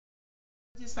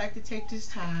just like to take this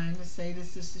time to say to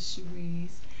Sister Cherise.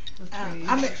 Latrese.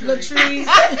 I mean, Latrese.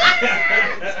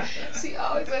 She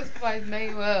always messes my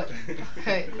name up.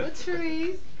 Hey,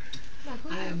 Latrese.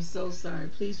 I am so sorry.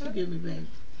 Please forgive me, babe.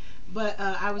 But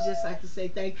I would just like to say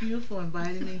thank you for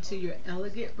inviting me to your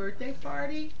elegant birthday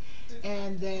party.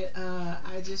 And that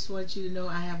I just want you to know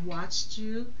I have watched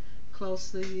you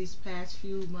closely these past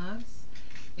few months.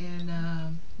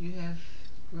 And you have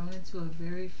grown into a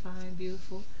very fine,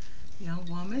 beautiful young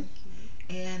woman.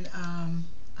 And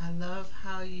I love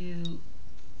how you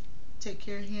take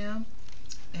care of him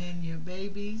and your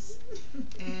babies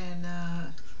and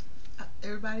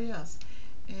everybody else.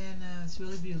 And it's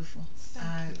really beautiful.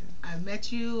 I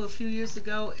met you a few years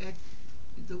ago at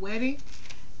the wedding,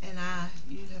 and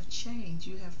you have changed.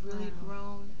 You have really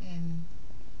grown and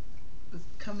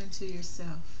come into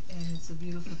yourself, and it's a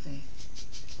beautiful thing.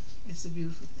 It's a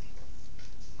beautiful thing.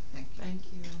 Thank you. Thank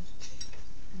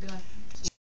you. Go ahead.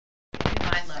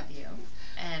 I love you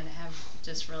and have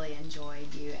just really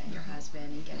enjoyed you and your husband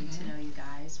and getting to know you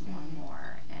guys more and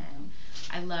more. And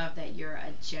I love that you're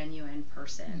a genuine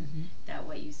person, that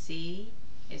what you see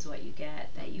is what you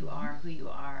get, that you are who you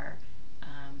are.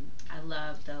 I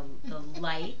love the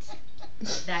light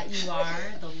that you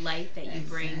are, the light that you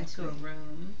bring to a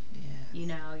room. Yes. You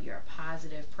know, you're a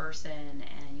positive person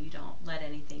and you don't let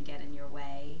anything get in your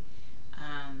way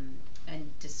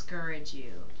and discourage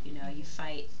you. You know, you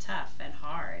fight tough and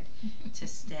hard to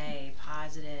stay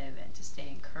positive and to stay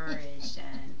encouraged,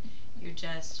 and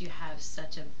you have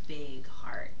such a big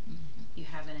heart. You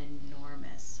have an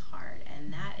enormous heart,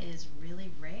 and that is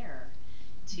really rare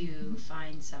to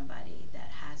find somebody that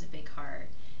has a big heart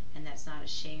and that's not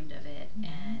ashamed of it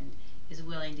and is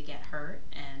willing to get hurt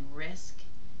and risk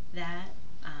that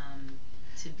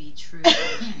to be true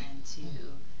and to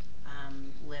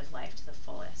live life to the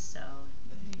fullest. So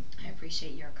I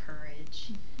appreciate your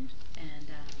courage and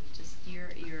just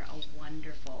you're a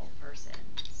wonderful person.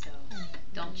 So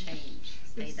don't change.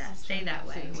 Stay that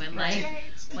way. When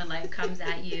life comes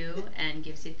at you and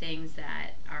gives you things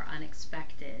that are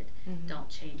unexpected, don't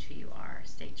change who you are.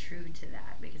 Stay true to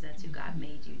that, because that's who God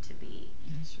made you to be.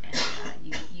 That's right.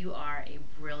 And you are a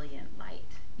brilliant light.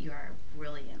 You are a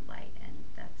brilliant light, and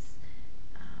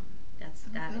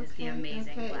that is the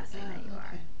amazing blessing that you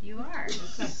are. You are.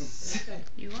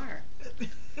 You are.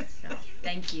 So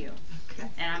thank you,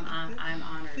 and I'm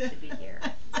honored to be here.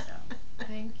 So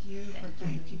Thank you.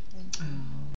 Thank you.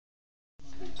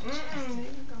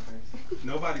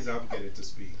 Nobody's obligated to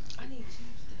speak. I need you.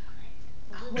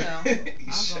 Well, I'll go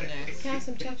next. Can I have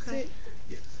some chapstick?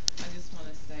 Yes. I just want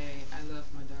to say I love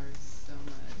my daughter so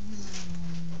much.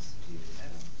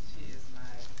 She is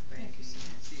my baby, and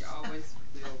she always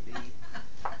will be.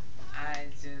 I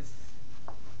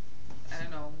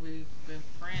don't know, we've been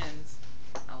friends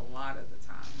a lot of the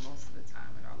time, most of the time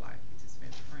in our life. We've just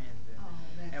been friends.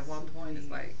 And at one point, it's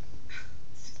like,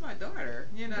 she's my daughter,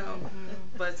 you know.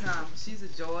 But she's a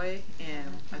joy,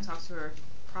 and I talk to her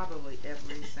probably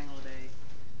every single day.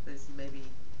 There's maybe,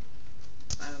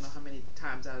 I don't know how many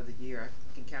times out of the year,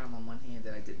 I can count them on one hand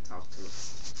that I didn't talk to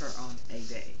her on a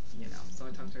day, you know. So I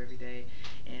talk to her every day,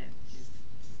 and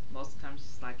most of the time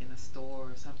she's like in a store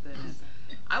or something.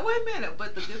 And wait a minute,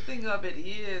 but the good thing of it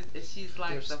is she's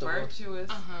like the virtuous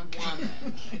woman.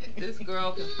 This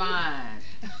girl can find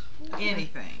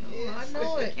anything. I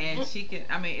know it. And she can,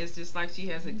 I mean, it's just like she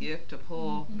has a gift to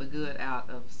pull the good out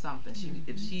of something.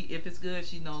 If it's good,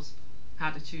 she knows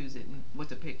how to choose it and what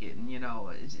to pick it, and you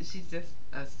know, she's just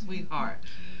a sweetheart.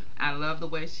 I love the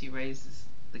way she raises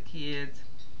the kids,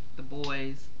 the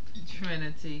boys,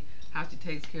 Trinity, how she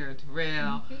takes care of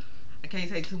Terrell. I can't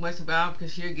say too much about him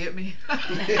because she'll get me. Not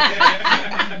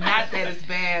that it's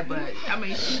bad, but I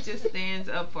mean, she just stands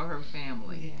up for her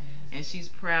family, and she's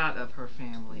proud of her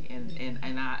family,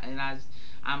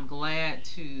 I'm glad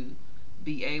to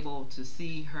be able to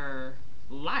see her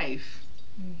life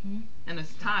and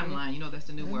it's timeline. You know, that's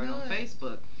the new word on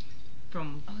Facebook.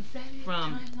 From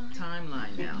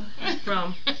timeline now.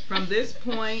 From this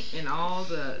point, and all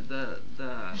the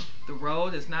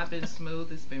road has not been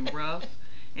smooth. It's been rough,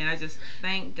 and I just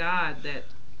thank God that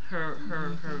her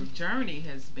journey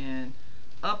has been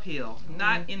uphill.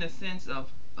 Not in a sense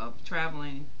of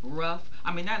traveling rough.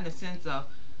 I mean, not in the sense of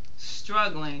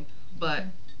struggling, but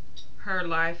her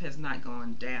life has not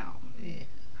gone down.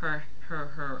 Her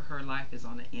life is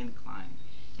on an incline,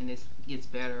 and it gets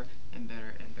better and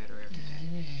better and better every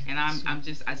day. And I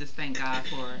just thank God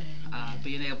for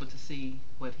being able to see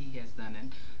what He has done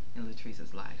in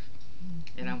Latrese's life.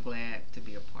 and I'm glad to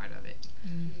be a part of it.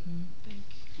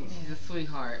 She's a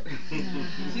sweetheart.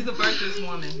 She's a virtuous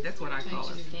woman. That's what I call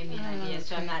her. You just gave me an idea,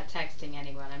 so I'm not texting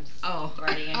anyone. I'm just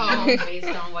writing a Oh. note based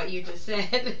on what you just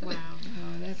said. Wow.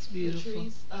 Oh, that's beautiful.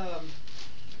 Latrese,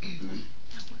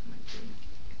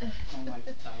 I don't like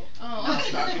to talk. Oh. I'll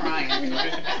start crying.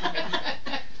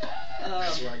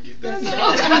 That's where I get that.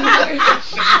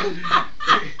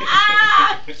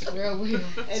 Real weird.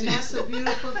 And that's a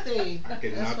beautiful thing. I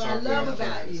cannot That's what I talk love without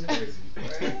about crying. you. It's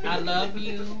crazy. I love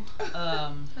you.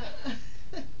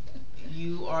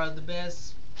 You are the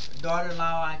best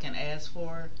daughter-in-law I can ask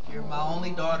for. You're my only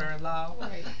daughter-in-law.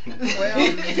 Right.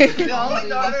 Well, the only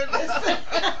daughter-in-law.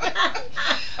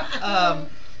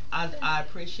 I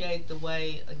appreciate the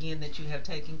way, again, that you have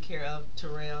taken care of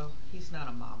Terrell. He's not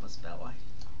a mama's boy.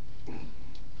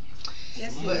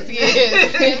 Yes, But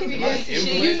yes.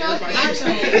 You know, Nothing wrong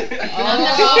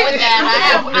with that. I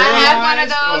have one of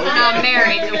those, and I'm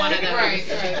married to one of those. Right.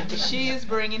 she is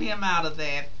bringing him out of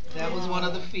that. That was one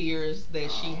of the fears that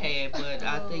she had, but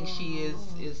I think she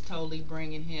is totally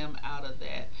bringing him out of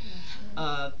that.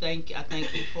 I thank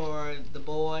you for the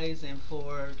boys and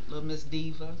for little Miss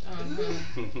Diva.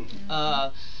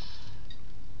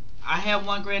 I have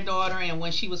one granddaughter, and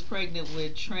when she was pregnant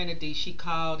with Trinity, she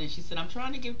called and she said, "I'm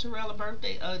trying to give Terrell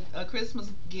a Christmas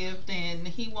gift, and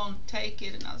he won't take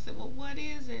it." And I said, "Well, what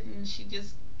is it?" And she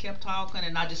just kept talking,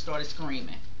 and I just started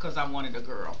screaming because I wanted a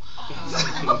girl.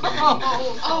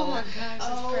 Oh my gosh,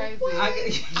 that's crazy.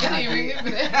 I didn't remember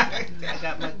that. I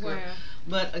got my girl. Wow.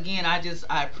 But again, I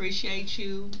appreciate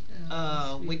you.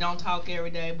 We don't talk every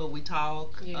day, but we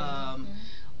talk. Yeah.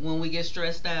 When we get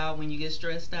stressed out, when you get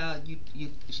stressed out,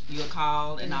 you'll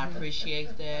call, and I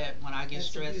appreciate that. When I get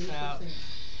stressed out,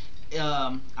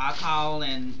 I call,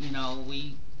 and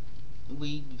we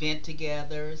vent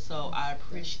together. So I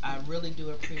really do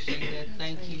appreciate that.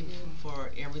 Thank you for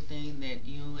everything that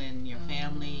you and your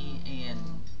family and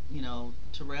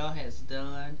Terrell has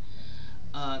done.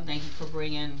 Thank you for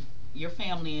bringing your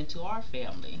family into our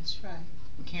family. That's right.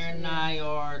 Karen and I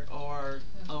are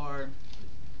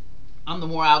I'm the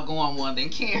more outgoing one than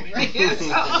Karen. She's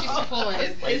pulling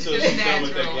it. Wait till she's done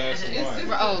with that glass of wine.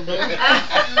 Oh, Lord.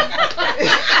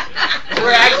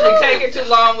 We're actually taking too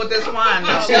long with this wine.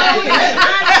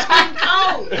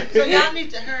 So y'all need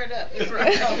to hurry up. It's cold.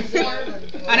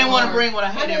 I didn't want to bring what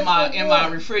I had in my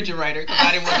refrigerator because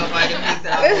I didn't want nobody to think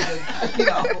that I was,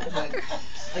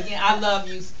 But again, I love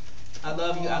you. I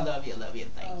love you. I love you. I love you.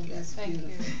 Thank you. Thank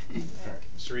you.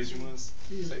 Latrese, you want to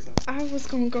say something? I was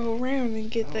gonna go around and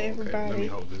get to Okay. Let me everybody.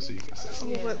 hold this so you can say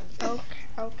something.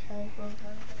 Okay.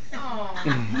 Oh,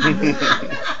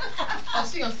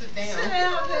 she gonna sit down. Sit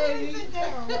down, baby. Sit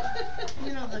down.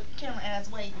 The camera ass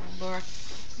waiting, Lord.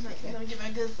 Let me get my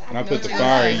good side. And I put the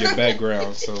fire in your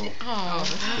background, so Oh,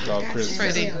 it's all Christmas.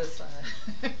 pretty.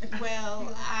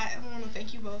 Well, I want to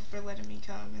thank you both for letting me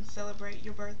come and celebrate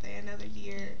your birthday another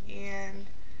year, and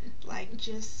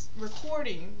just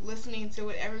recording, listening to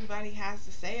what everybody has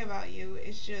to say about you.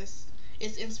 It's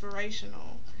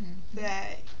inspirational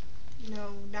that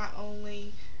not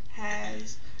only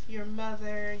has your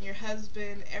mother and your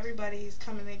husband, everybody's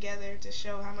coming together to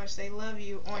show how much they love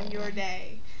you on your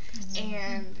day.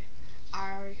 And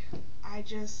I'm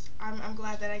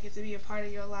glad that I get to be a part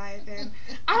of your life, and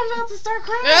I'm about to start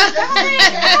crying.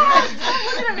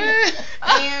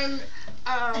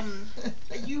 And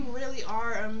you really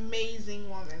are an amazing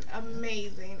woman,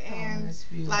 amazing. And that's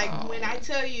beautiful. when I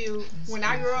tell you, when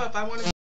I grow up, I want to